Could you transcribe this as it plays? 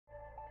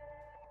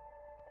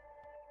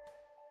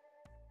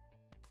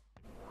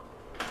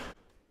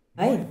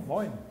Hi.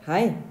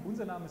 Hi.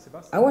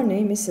 Our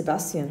name is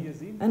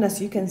Sebastian, and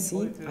as you can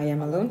see, I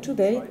am alone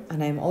today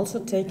and I am also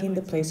taking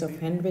the place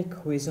of Henrik,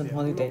 who is on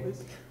holiday.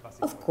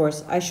 Of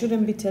course, I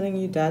shouldn't be telling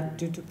you that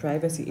due to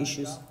privacy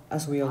issues,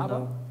 as we all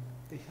know.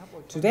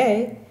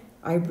 Today,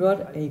 I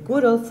brought a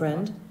good old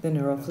friend, the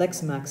NEURO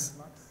FLEX MAX.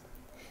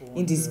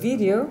 In this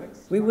video,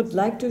 we would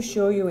like to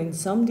show you in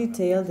some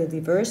detail the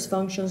diverse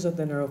functions of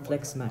the NEURO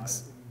FLEX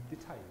MAX.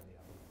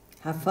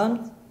 Have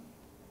fun!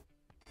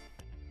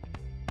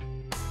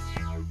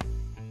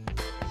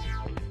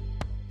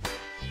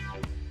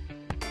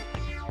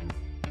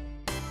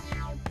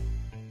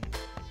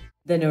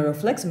 The NEURO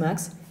FLEX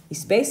MAX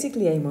is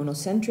basically a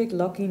monocentric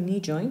locking knee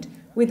joint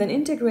with an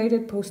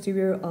integrated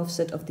posterior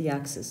offset of the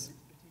axis.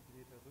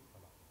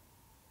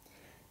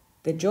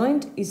 The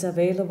joint is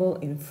available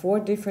in 4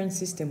 different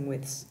system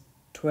widths: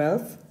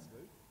 12,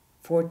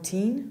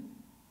 14,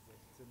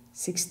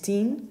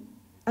 16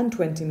 and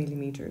 20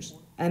 millimeters,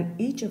 and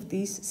each of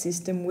these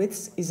system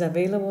widths is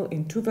available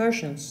in 2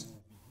 versions.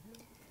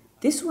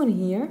 This one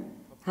here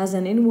has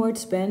an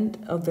inwards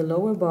bend of the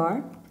lower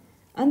bar,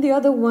 and the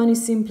other one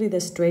is simply the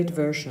straight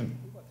version.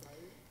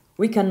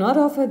 We cannot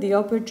offer the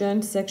upper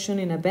joint section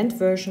in a bent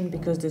version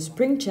because the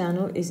spring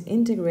channel is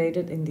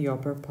integrated in the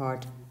upper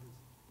part.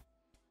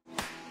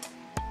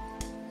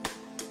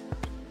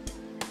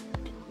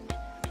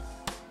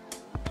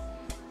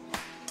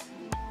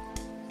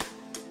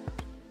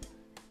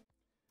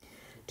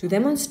 To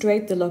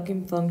demonstrate the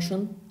locking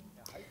function,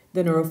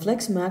 the NEURO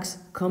FLEX MAX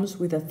comes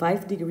with a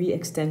 5-degree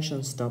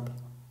extension stop.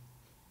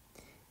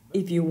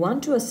 If you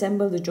want to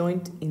assemble the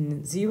joint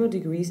in 0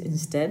 degrees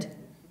instead,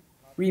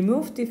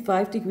 remove the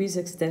 5 degrees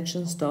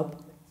extension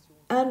stop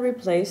and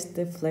replace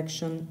the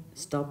flexion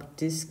stop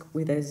disc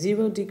with a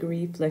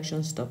 0-degree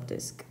flexion stop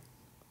disc.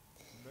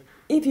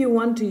 If you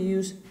want to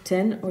use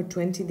 10 or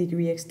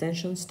 20-degree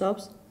extension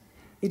stops,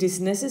 it is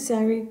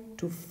necessary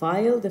to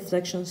file the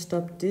flexion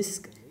stop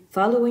disc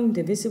following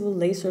the visible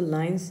laser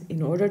lines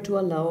in order to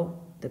allow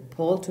the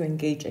pole to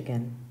engage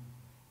again.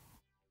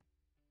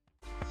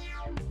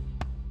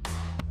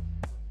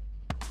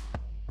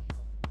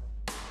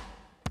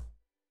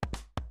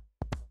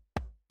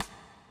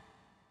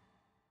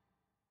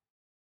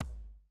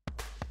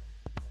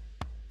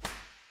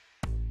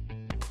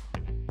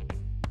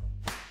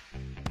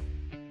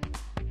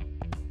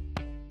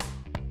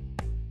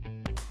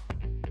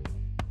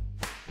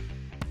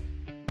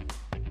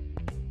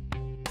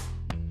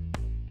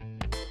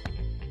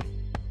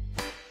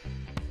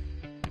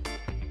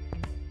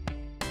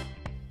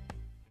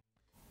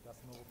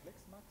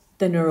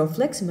 The NEURO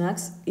FLEX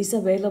MAX is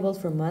available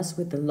from us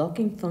with the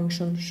locking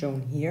function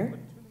shown here,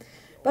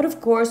 but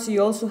of course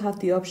you also have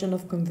the option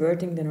of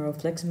converting the NEURO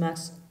FLEX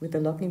MAX with the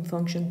locking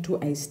function to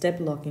a step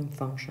locking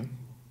function.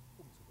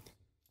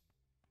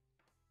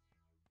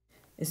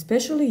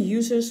 Especially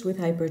users with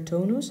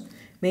hypertonus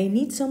may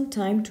need some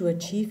time to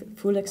achieve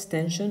full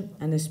extension,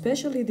 and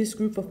especially this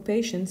group of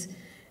patients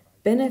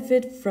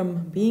benefit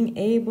from being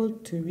able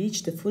to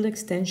reach the full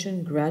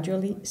extension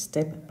gradually,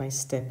 step by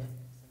step.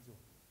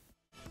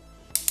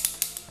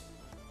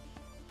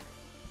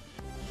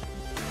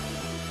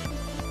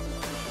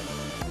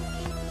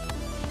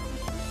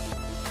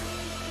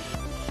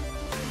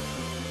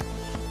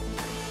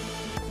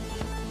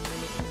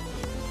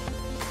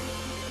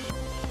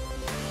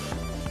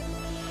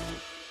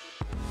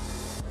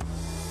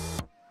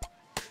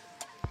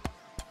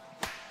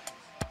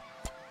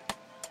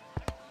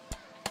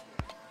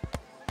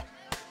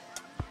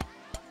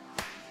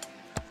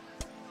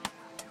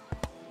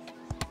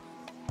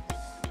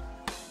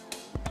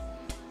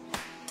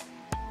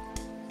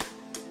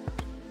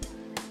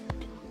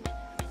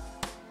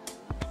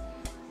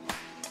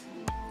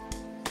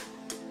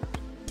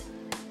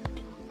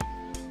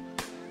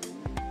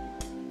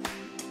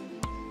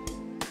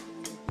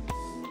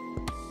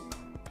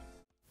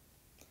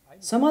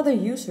 Some other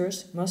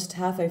users must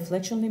have a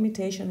flexion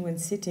limitation when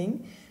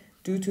sitting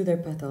due to their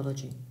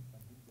pathology.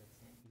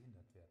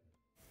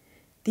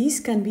 These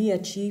can be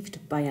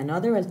achieved by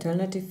another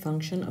alternative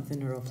function of the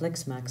NEURO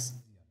FLEX MAX.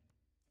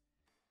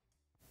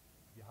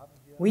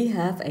 We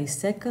have a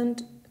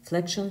second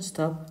flexion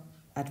stop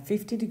at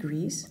 50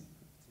 degrees,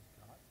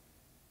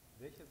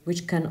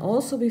 which can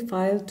also be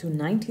filed to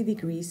 90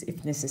 degrees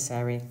if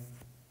necessary.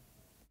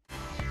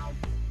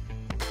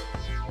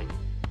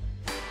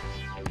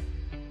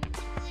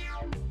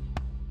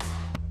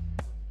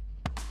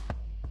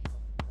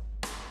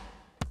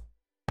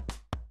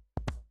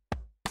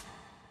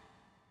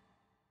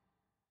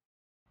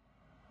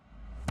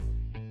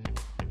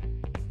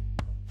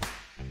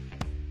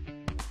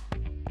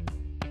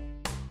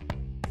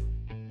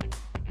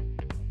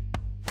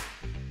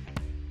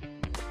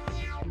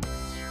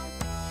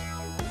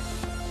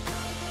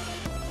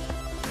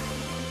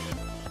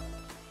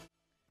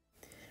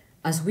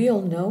 As we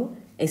all know,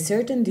 a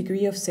certain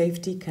degree of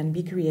safety can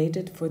be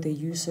created for the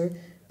user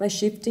by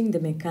shifting the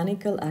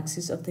mechanical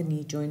axis of the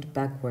knee joint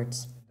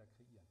backwards.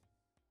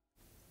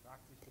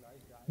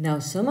 Now,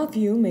 some of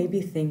you may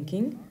be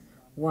thinking,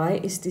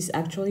 why is this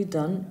actually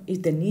done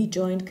if the knee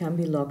joint can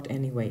be locked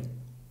anyway?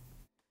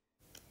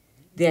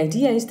 The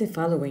idea is the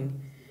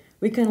following.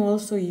 We can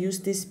also use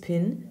this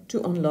pin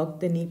to unlock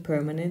the knee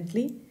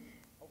permanently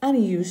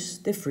and use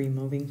the free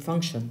moving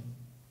function.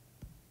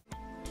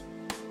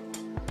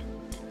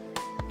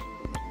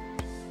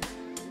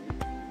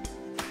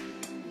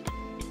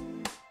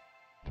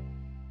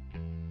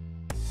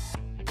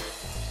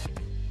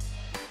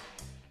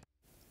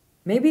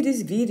 Maybe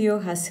this video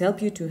has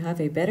helped you to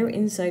have a better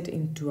insight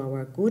into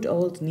our good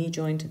old knee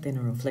joint, the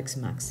NEURO FLEX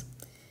MAX.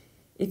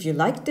 If you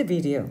liked the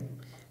video,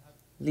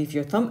 leave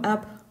your thumb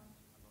up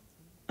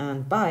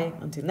and bye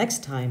until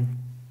next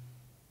time.